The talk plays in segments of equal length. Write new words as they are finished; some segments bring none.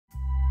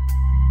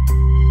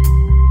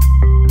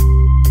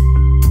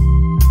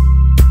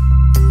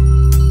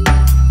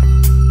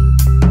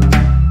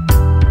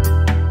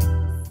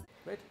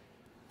Great.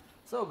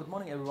 So, good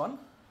morning, everyone.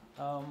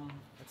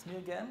 It's me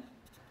again.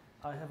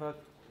 I have a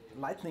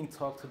lightning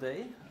talk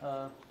today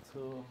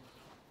to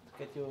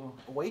get you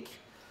awake.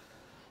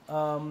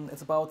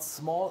 It's about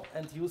small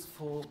and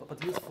useful,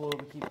 but useful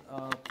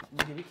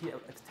MediaWiki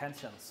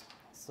extensions.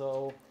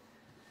 So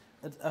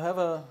I have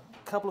a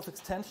couple of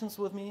extensions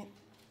with me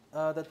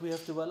that we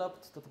have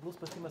developed, that the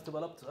BlueSpice team has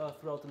developed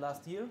throughout the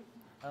last year,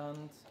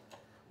 and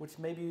which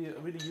may be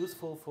really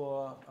useful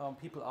for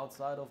people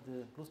outside of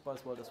the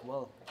BlueSpice world as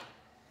well.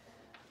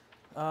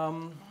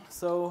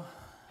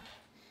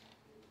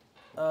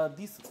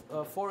 These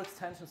four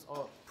extensions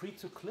are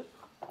PreToClip,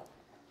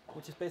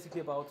 which is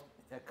basically about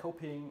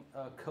copying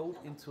code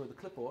into the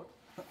clipboard.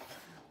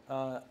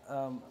 A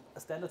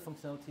standard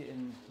functionality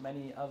in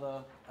many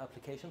other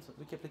applications,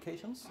 wiki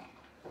applications,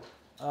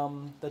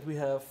 that we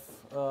have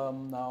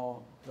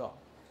now.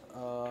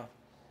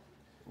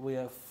 We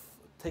have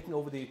taken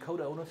over the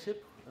code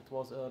ownership. It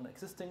was an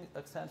existing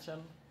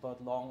extension,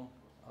 but long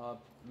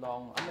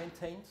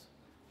unmaintained,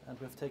 and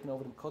we have taken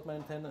over the code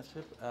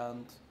maintainership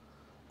and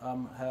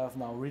have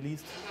now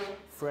released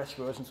fresh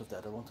versions of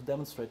that. I want to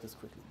demonstrate this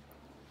quickly.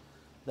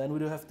 Then we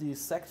do have the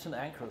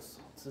SectionAnchors.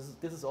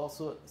 This is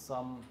also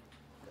some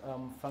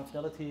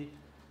functionality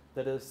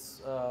that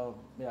is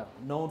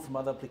known from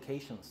other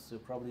applications. You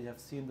probably have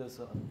seen this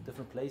in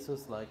different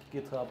places like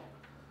GitHub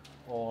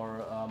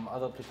or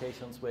other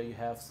applications where you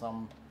have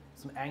some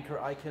anchor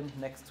icon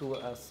next to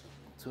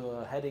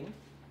a heading.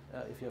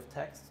 If you have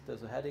text,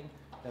 there's a heading.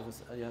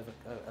 You have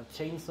a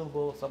chain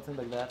symbol, something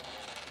like that,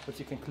 but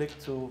you can click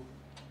to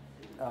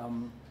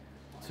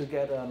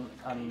get a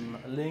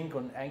link or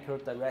an anchor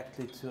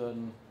directly to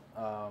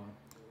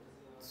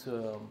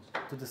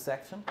the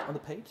section on the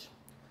page.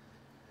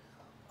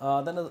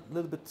 Then a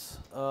little bit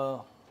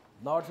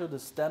larger, the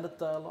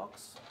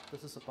StandardDialogs.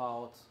 This is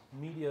about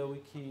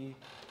MediaWiki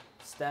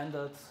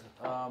standard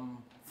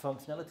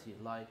functionality,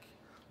 like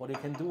what you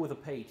can do with a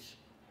page,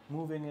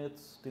 moving it,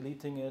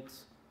 deleting it,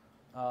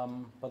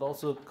 but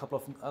also a couple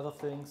of other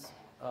things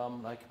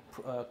like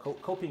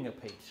copying a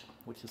page,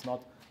 which is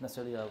not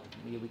necessarily a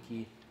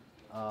MediaWiki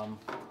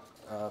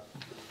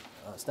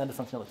standard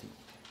functionality.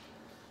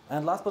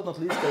 And last but not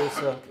least, there is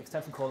an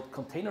extension called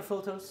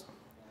ContainerFilters,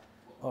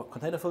 or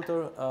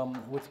ContainerFilter,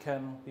 which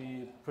can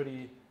be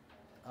pretty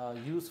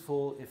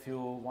useful if you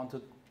want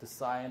to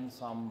design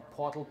some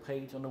portal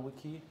page on a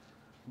wiki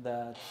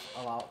that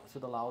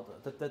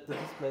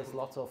displays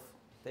lots of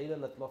data,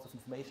 lots of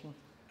information,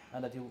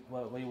 and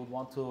where you would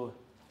want to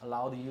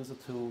allow the user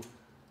to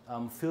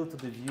filter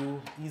the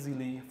view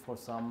easily for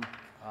some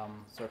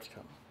search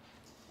term.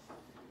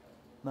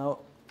 Now,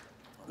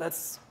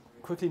 let's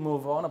quickly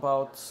move on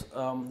about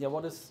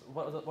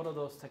what are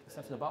those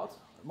extensions about.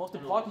 Most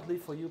importantly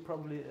for you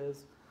probably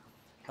is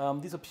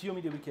these are pure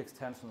MediaWiki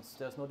extensions.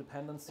 There's no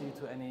dependency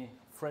to any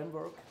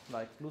framework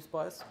like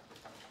BlueSpice.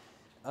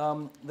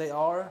 They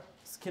are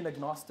skin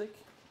agnostic.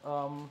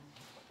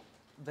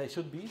 They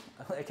should be.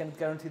 I can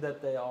guarantee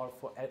that they are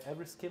for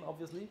every skin,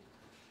 obviously,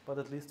 but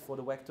at least for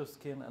the vector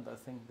skin and I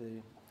think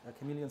the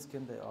chameleon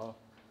skin, they are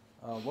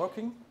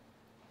working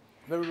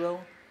very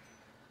well.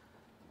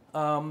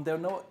 There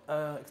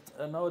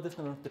are no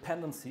additional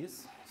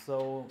dependencies,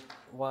 so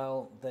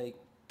while they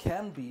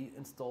can be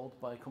installed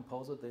by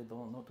Composer, they do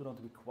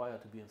not require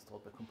to be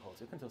installed by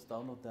Composer. You can just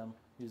download them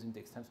using the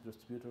extension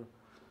distributor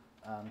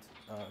and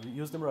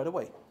use them right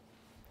away.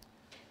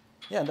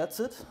 Yeah, and that's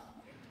it.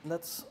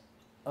 Let's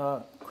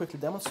quickly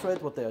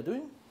demonstrate what they are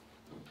doing.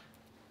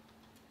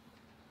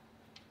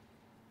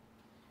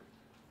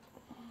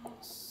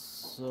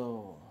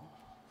 So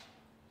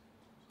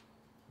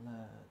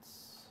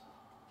let's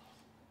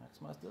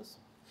maximize this.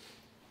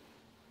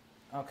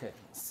 Okay,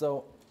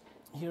 so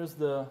here are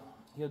the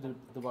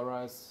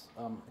various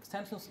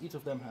extensions. Each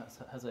of them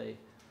has a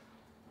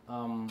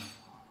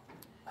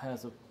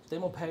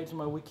demo page in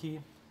my wiki.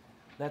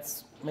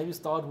 Let's maybe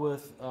start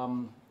with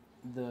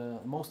the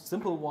most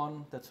simple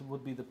one. That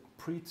would be the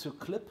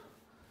PreToClip.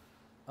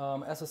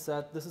 As I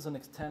said, this is an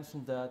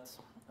extension that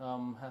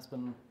has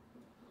been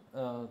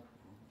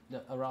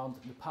around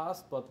in the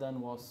past, but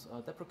then was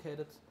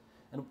deprecated.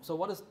 And so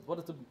what is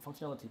the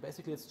functionality?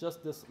 Basically, it's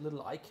just this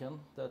little icon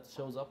that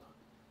shows up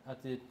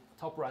at the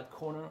top right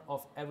corner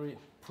of every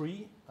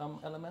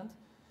element,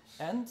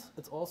 and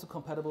it's also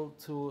compatible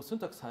to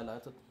syntax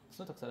highlighted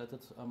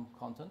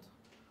content,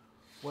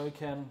 where you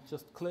can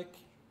just click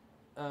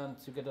and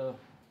you get a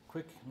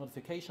quick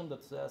notification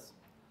that says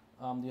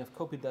you have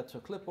copied that to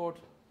a clipboard.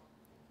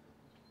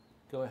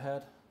 Go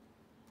ahead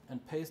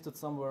and paste it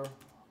somewhere,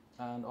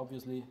 and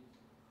obviously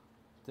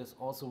this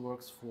also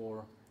works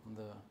for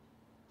the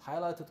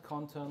highlighted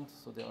content,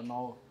 so there are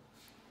no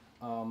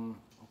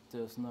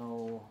there's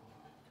no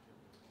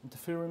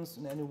interference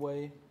in any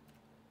way.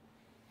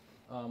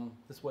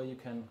 This way you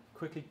can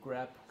quickly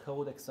grab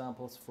code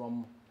examples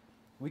from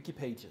wiki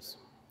pages.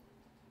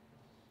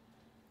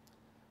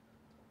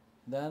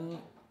 Then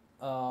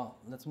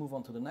let's move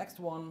on to the next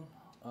one.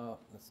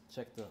 let's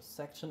check the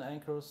section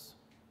anchors.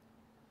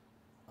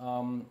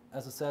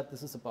 As I said,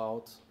 this is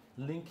about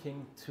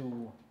linking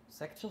to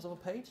sections of a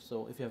page.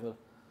 So if you have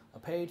a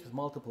page with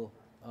multiple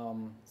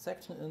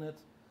sections in it,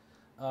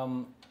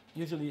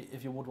 usually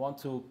if you would want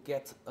to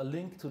get a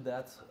link to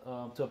that,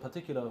 to a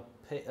particular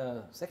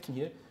section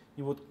here,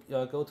 you would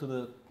go to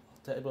the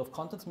table of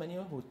contents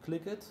menu, would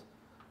click it,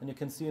 and you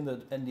can see in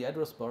the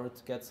address bar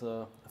it gets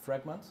a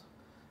fragment.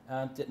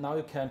 And now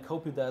you can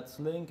copy that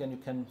link and you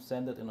can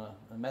send it in a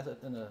method,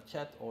 in a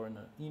chat or in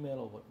an email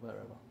or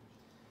wherever.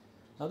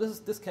 Now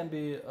this can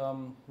be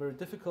very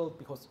difficult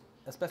because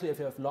especially if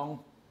you have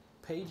long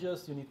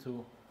pages, you need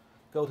to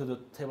go to the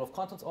table of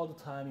contents all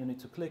the time. You need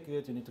to click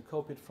it. You need to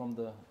copy it from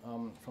the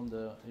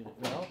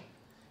URL.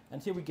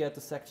 And here we get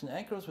the section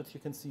anchors, which you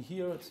can see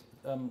here. It's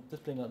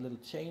displaying a little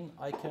chain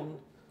icon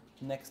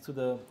next to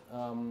the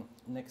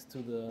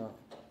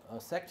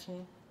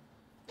section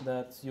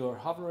that you're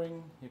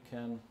hovering. You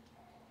can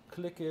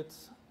click it.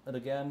 It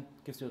again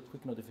gives you a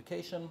quick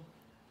notification.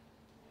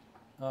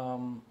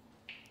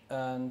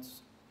 And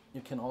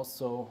you can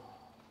also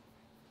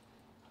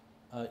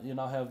you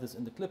now have this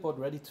in the clipboard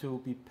ready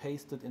to be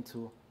pasted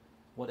into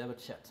whatever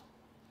chat.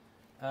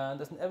 And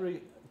as in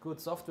every good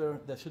software,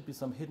 there should be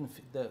some hidden.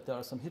 There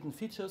are some hidden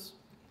features,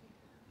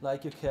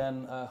 like you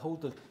can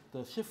hold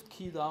the Shift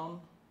key down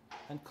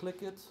and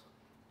click it.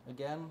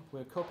 Again,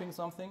 we're copying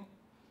something.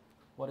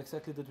 What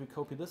exactly did we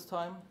copy this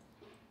time?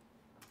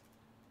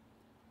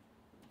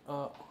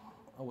 Oh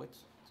wait,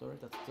 sorry,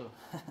 that's the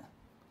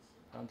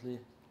apparently.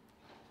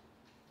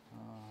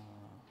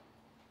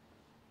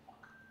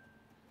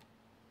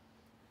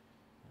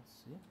 Let's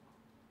see.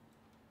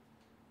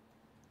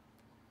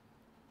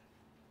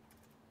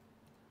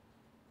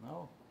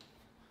 No.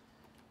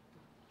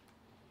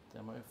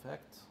 Demo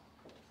effect.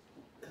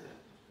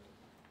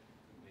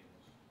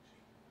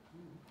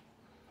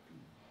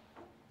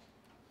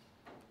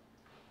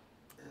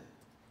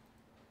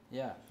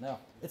 Yeah, no,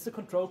 it's the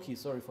control key,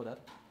 sorry for that.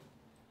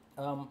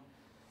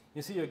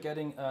 You see you're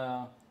getting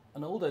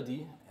an old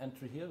ID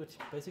entry here, which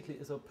basically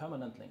is a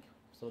permanent link.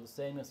 So the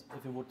same as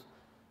if you would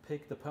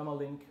pick the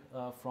permalink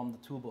from the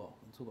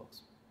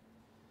toolbox.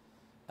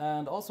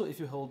 And also if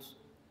you hold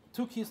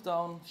two keys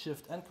down,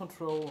 Shift and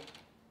Control,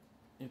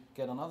 you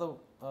get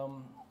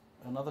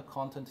another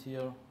content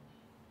here,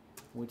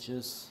 which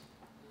is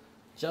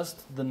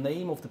just the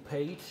name of the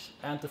page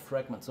and the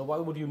fragment. So why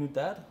would you need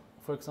that?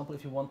 For example,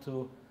 if you want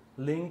to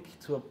link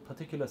to a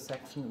particular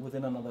section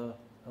within another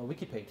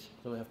wiki page.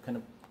 So we have kind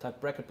of type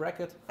bracket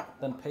bracket,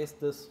 then paste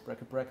this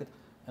bracket bracket,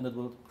 and it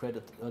will create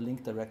a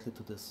link directly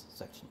to this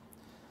section.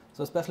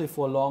 So especially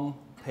for long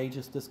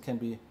pages, this can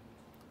be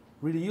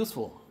really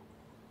useful.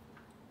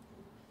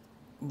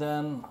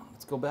 Then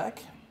let's go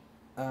back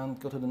and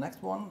go to the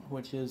next one,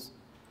 which is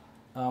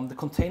the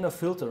container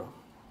filter.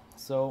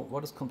 So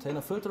what is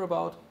container filter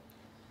about?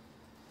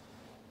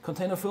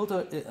 Container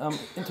filter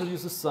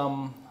introduces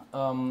some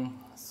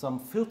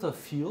filter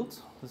field,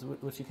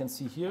 which you can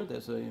see here.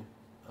 There's a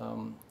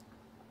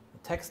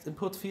text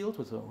input field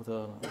with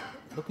a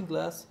looking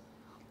glass.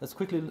 Let's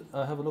quickly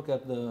have a look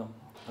at the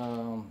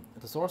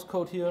source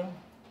code here.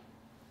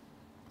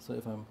 So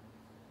if I'm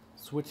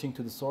switching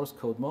to the source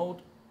code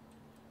mode,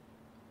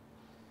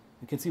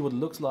 you can see what it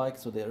looks like.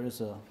 So there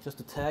is just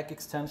a tag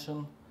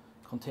extension,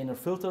 container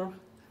filter.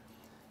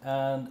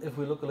 And if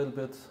we look a little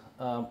bit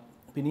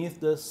beneath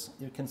this,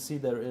 you can see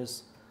there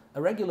is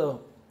a regular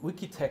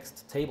wiki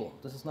text table.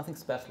 This is nothing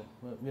special.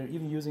 We're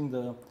even using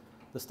the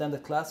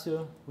standard class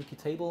here, wiki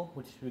table,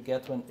 which you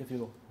get if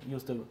you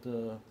use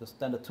the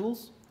standard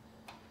tools.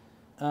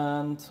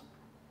 And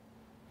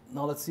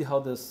now let's see how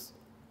this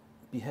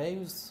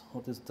behaves,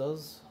 what this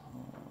does.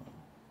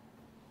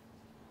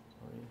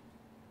 Sorry,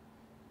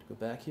 to go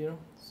back here.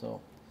 So,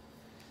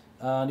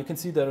 and you can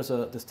see there is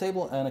this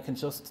table, and I can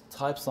just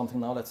type something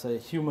now. Let's say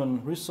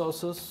human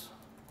resources,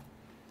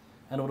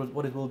 and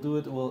what it will do,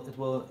 it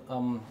will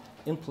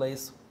in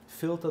place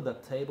filter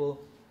that table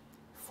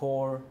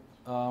for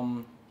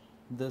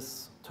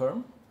this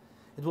term.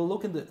 It will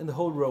look in the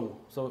whole row,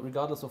 so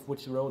regardless of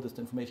which row this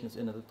information is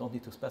in, I don't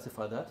need to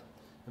specify that.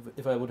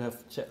 If I would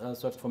have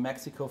searched for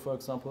Mexico, for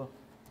example,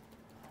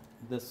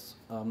 this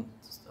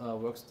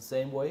works the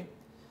same way.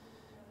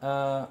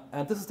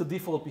 And this is the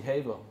default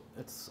behavior.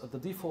 It's the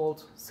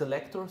default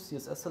selector,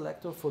 CSS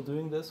selector for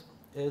doing this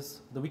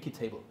is the wiki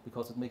table,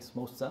 because it makes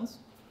most sense.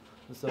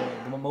 It's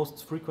the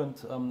most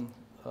frequent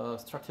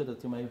structure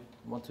that you may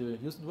want to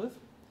use it with.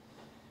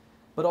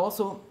 But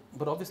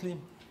obviously,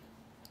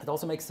 it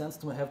also makes sense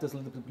to have this a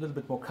little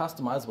bit more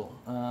customizable.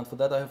 And for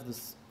that, I have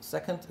this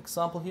second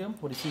example here.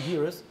 What you see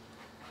here is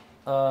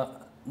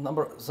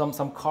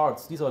some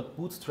cards. These are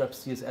Bootstrap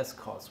CSS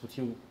cards, which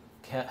you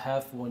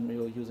have when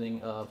you're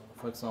using,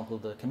 for example,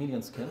 the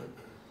chameleon skin.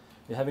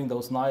 You're having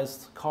those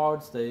nice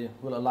cards. They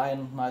will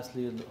align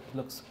nicely.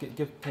 Looks can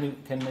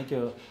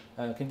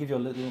give you a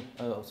little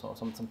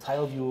some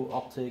tile view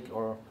optic,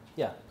 or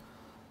yeah,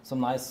 some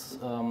nice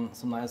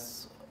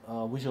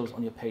visuals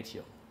on your page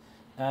here.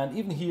 And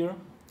even here,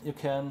 you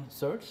can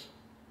search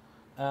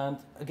And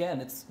again,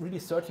 it's really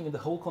searching in the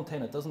whole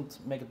container. It doesn't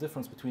make a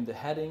difference between the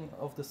heading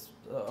of this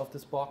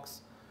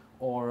box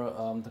or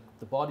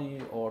the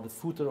body or the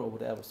footer or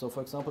whatever. So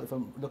for example, if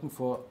I'm looking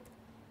for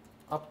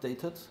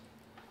updated,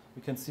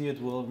 you can see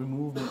it will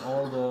remove me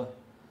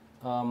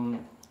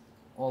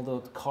all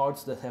the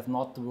cards that have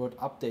not the word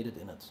updated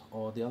in it,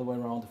 or the other way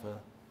around. If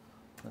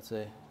let's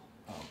say,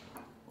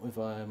 if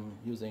I'm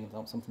using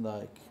something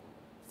like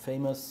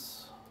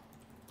famous,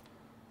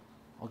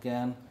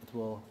 again, it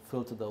will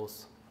filter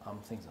those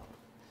things out.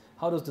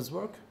 How does this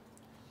work?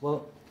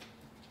 Well,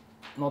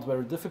 not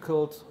very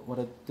difficult. What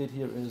I did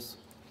here is,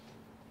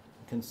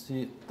 you can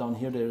see down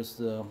here there's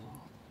the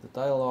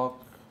dialog,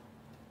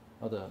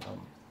 or the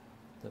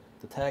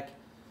tag,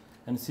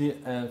 and see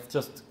I've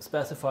just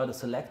specified a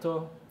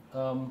selector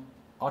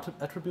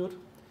attribute,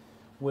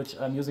 which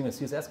I'm using a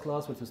CSS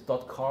class, which is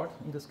 .card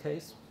in this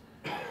case,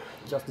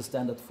 just the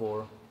standard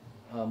for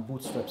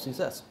Bootstrap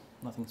CSS,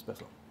 nothing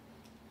special.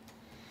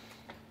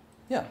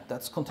 Yeah,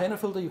 that's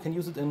ContainerFilter. You can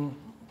use it in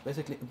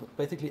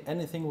basically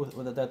anything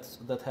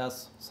that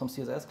has some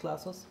CSS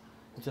classes.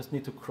 You just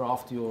need to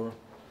craft your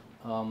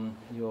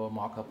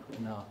markup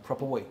in a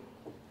proper way.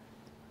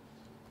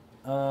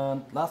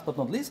 And last but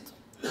not least,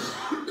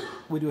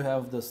 we do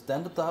have the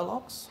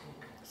StandardDialogs.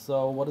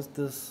 So what is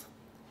this?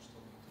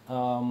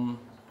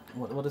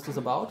 What is this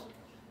about?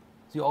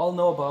 So you all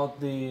know about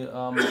the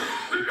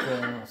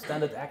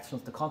standard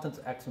actions, the content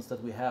actions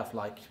that we have,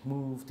 like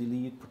move,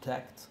 delete,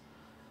 protect,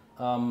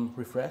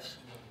 refresh.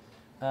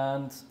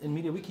 And in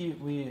MediaWiki,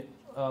 we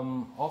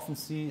often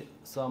see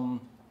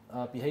some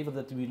behavior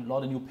that we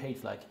load a new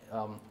page, like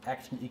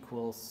action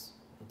equals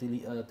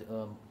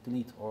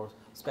delete or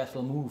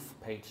special move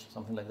page,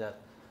 something like that.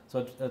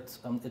 So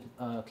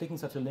clicking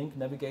such a link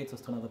navigates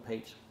us to another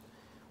page,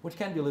 which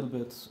can be a little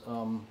bit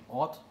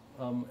odd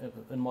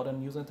in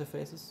modern user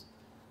interfaces.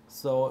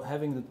 So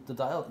having the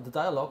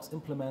dialogs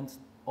implement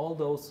all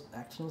those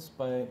actions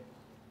by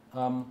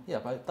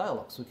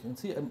dialogs. So you can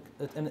see,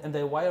 and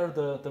they wire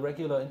the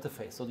regular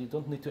interface, so you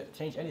don't need to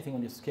change anything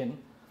on your skin.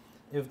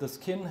 If the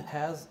skin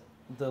has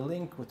the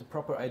link with the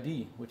proper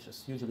ID, which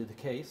is usually the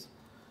case,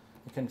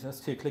 you can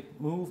just here click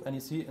move, and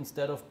you see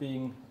instead of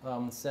being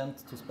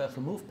sent to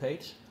special move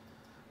page,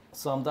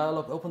 some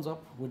dialog opens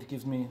up, which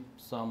gives me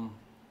some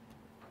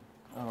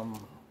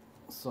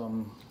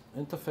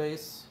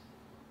interface.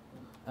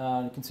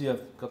 And you can see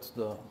I've got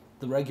the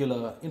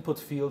regular input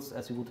fields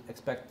as you would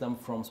expect them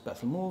from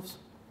special moves.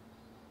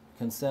 You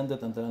can send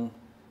it, and then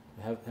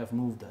you have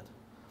moved that.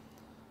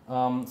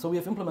 So we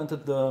have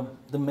implemented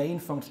the main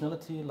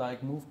functionality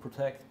like move,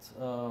 protect,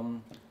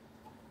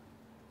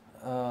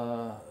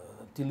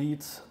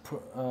 delete,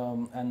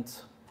 and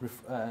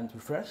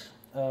refresh.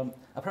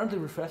 Apparently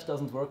refresh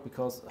doesn't work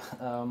because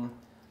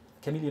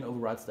Chameleon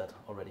overrides that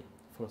already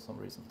for some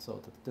reason.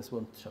 So this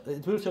won't show.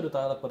 It will show the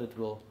dialog, but it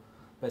will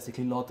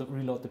basically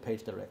reload the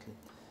page directly.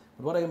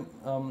 But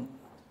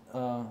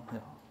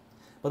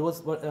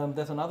what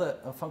there's another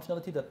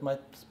functionality that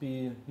might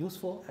be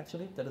useful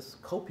actually. That is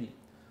copy,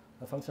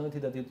 a functionality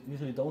that you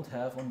usually don't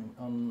have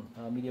on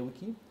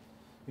MediaWiki.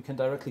 You can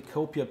directly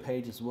copy a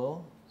page as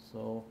well.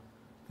 So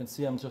you can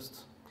see I'm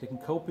just clicking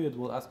copy. It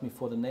will ask me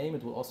for the name.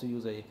 It will also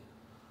use a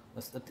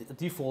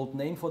default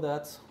name for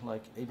that,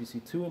 like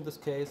ABC2 in this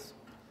case.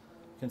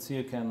 You can see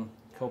you can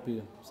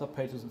copy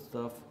subpages and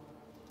stuff,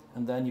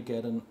 and then you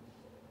get an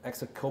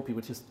exact copy,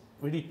 which is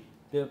really,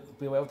 be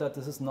aware of that,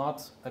 this is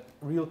not a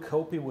real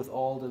copy with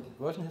all the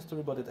version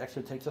history, but it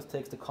actually just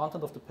takes the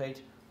content of the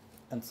page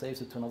and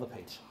saves it to another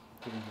page,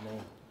 giving the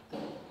name.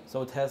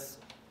 So it has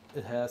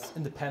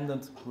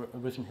independent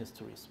revision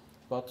histories.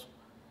 But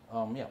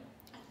yeah.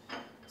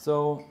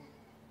 So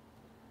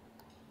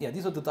yeah,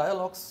 these are the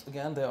dialogs.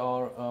 Again, they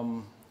are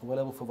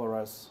available for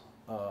various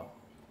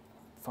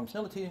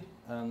functionality,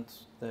 and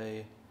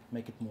they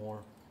make it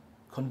more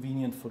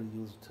convenient for the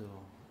user to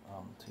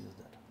use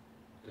that.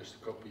 Does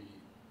the copy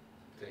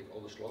take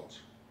all the slots?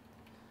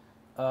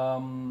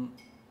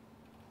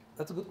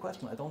 That's a good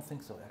question. I don't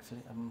think so,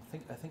 actually.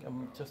 I think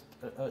I'm just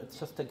it's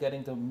just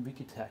getting the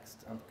wiki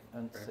text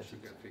and perhaps you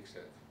can fix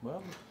that.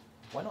 Well,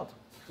 why not?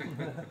 We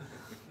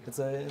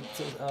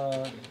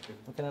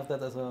can have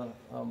that as a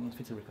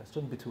feature request.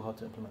 Shouldn't be too hard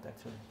to implement,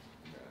 actually.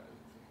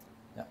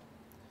 Yeah.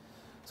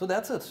 So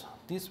that's it.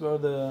 These were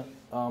the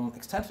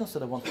extensions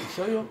that I wanted to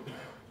show you.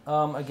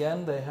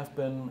 Again, they have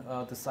been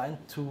designed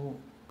to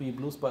be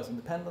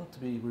BlueSpice-independent, to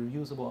be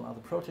reusable on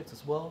other projects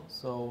as well.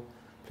 So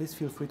please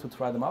feel free to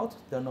try them out.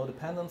 There are no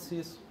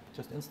dependencies.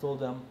 Just install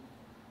them.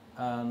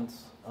 And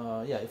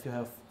yeah, if you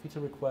have feature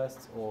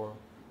requests or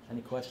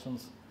any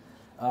questions,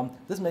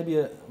 this may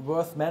be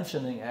worth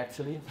mentioning,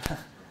 actually.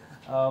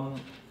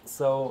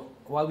 So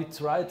while we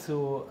try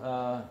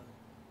to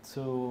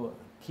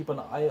keep an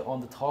eye on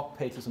the talk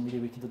pages on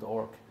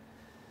MediaWiki.org,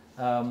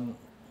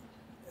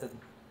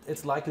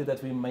 it's likely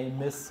that we may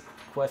miss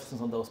questions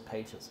on those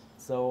pages.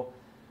 So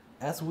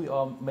as we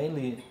are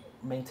mainly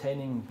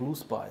maintaining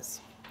BlueSpice,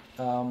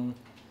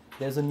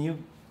 there's a new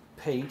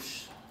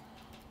page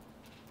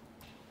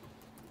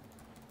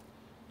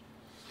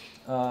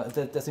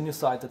there's a new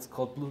site that's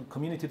called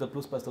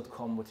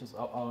community.bluespice.com, which is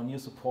our new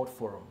support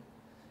forum.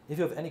 If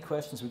you have any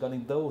questions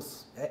regarding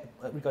those,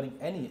 regarding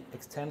any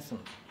extension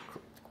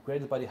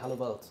created by the Hello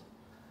World,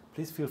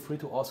 please feel free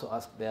to also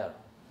ask there.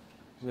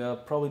 We are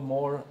probably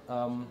more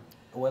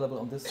available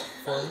on this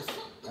forums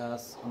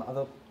as on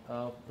other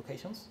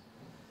locations.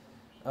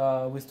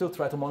 We still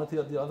try to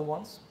monitor the other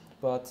ones,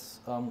 but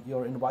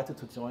you're invited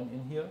to join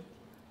in here.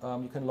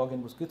 You can log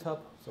in with GitHub,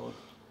 so it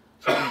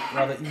should be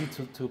rather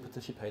easy to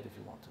participate if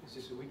you want to. Is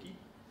this a wiki?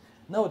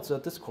 No, it's a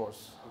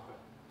discourse, Okay.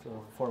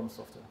 so forum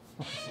software.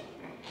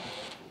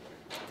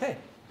 Okay.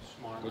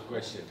 Smart. Good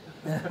question.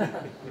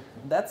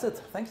 That's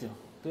it. Thank you.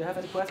 Do you have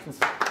any questions?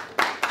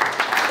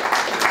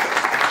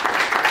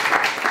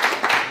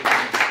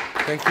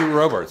 Thank you,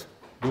 Robert.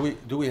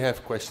 Do we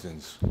have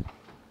questions?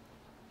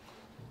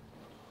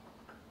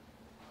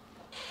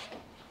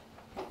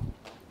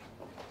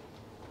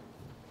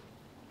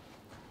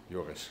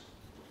 Joris.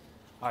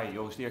 Hi,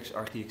 Joris Dierks,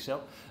 RTXL.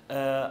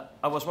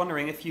 I was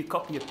wondering if you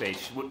copy a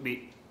page would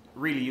be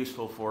really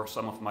useful for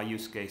some of my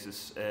use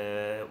cases.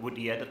 Would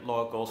the edit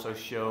log also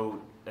show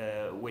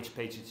which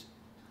page it's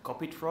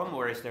copied from,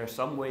 or is there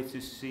some way to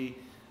see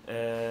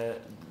the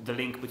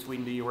link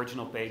between the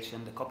original page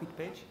and the copied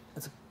page?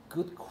 It's a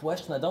good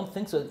question. I don't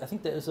think so. I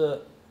think there is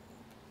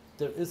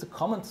a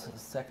comment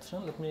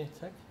section. Let me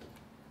check.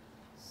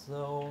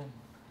 So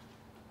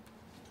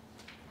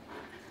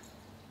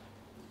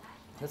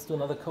let's do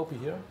another copy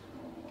here.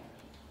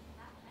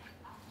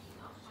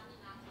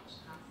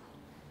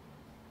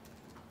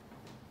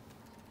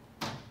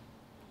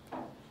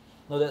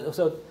 No,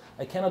 so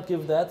I cannot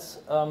give that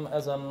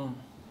as an.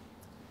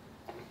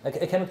 I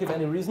cannot give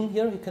any reason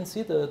here. You can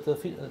see the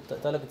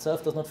dialog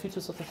itself does not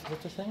feature such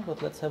a thing.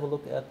 But let's have a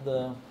look at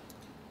the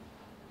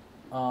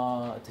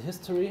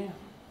history.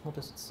 What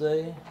does it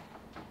say?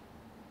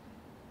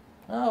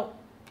 Oh,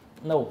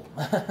 no,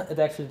 it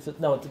actually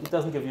it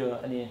doesn't give you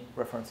any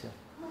reference here.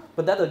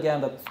 But that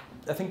again,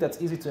 I think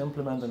that's easy to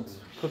implement and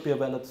could be a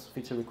valid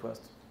feature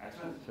request.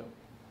 Excellent. Sure.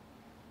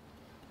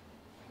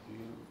 Do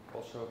you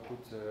also put,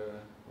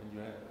 when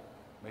you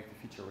make the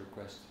feature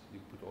request, you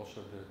put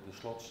also the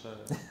slots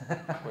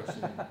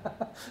question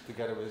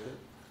together with it?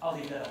 I'll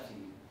leave that up to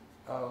you.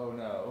 Oh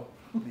no,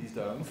 please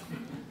don't.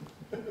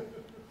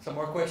 Some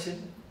more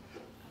questions?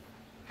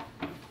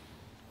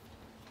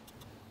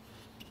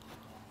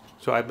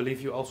 So I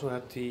believe you also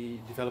had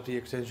developed the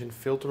extension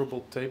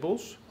filterable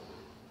tables,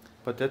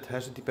 but that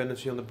has a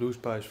dependency on the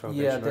BlueSpice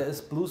foundation. Yeah, there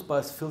is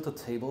BlueSpice filter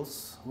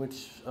tables,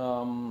 which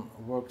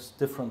works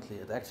differently.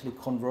 It actually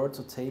converts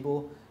a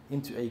table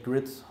into a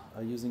grid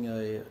using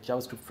a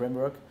JavaScript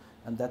framework,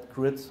 and that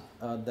grid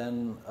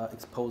then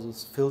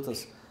exposes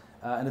filters.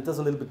 And it does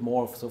a little bit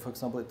more. So, for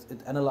example,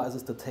 it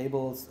analyzes the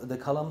tables, the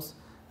columns,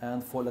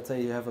 and for, let's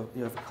say you have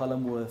a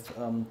column with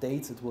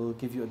dates, it will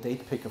give you a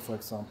date picker, for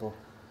example,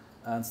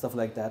 and stuff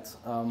like that.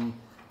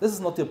 This is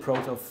not the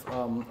approach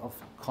of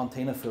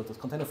container filters.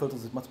 Container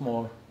filters is much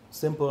more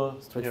simple,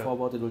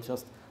 straightforward. Yeah. It will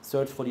just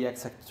search for the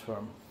exact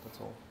term. That's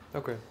all.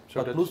 Okay.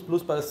 So but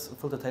BlueSpice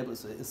filter table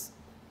is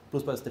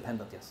BlueSpice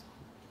dependent, yes.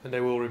 And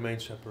they will remain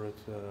separate.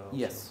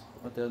 Yes,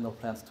 but there are no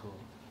plans to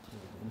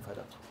unify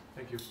that.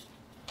 Thank you.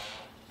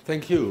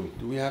 Thank you.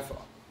 Do we have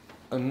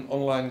an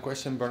online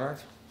question, Bernard?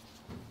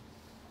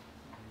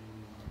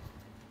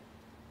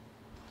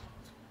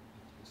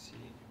 Let's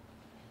see.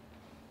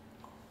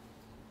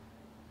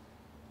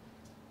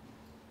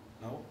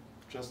 No,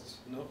 just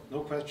no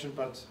question,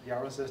 but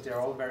Yara says they're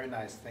all very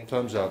nice. Thank you.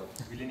 Thumbs up.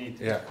 Really neat.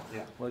 Yeah.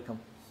 Yeah. Welcome.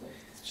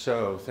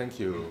 So, thank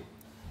you,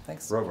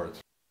 Thanks. Robert.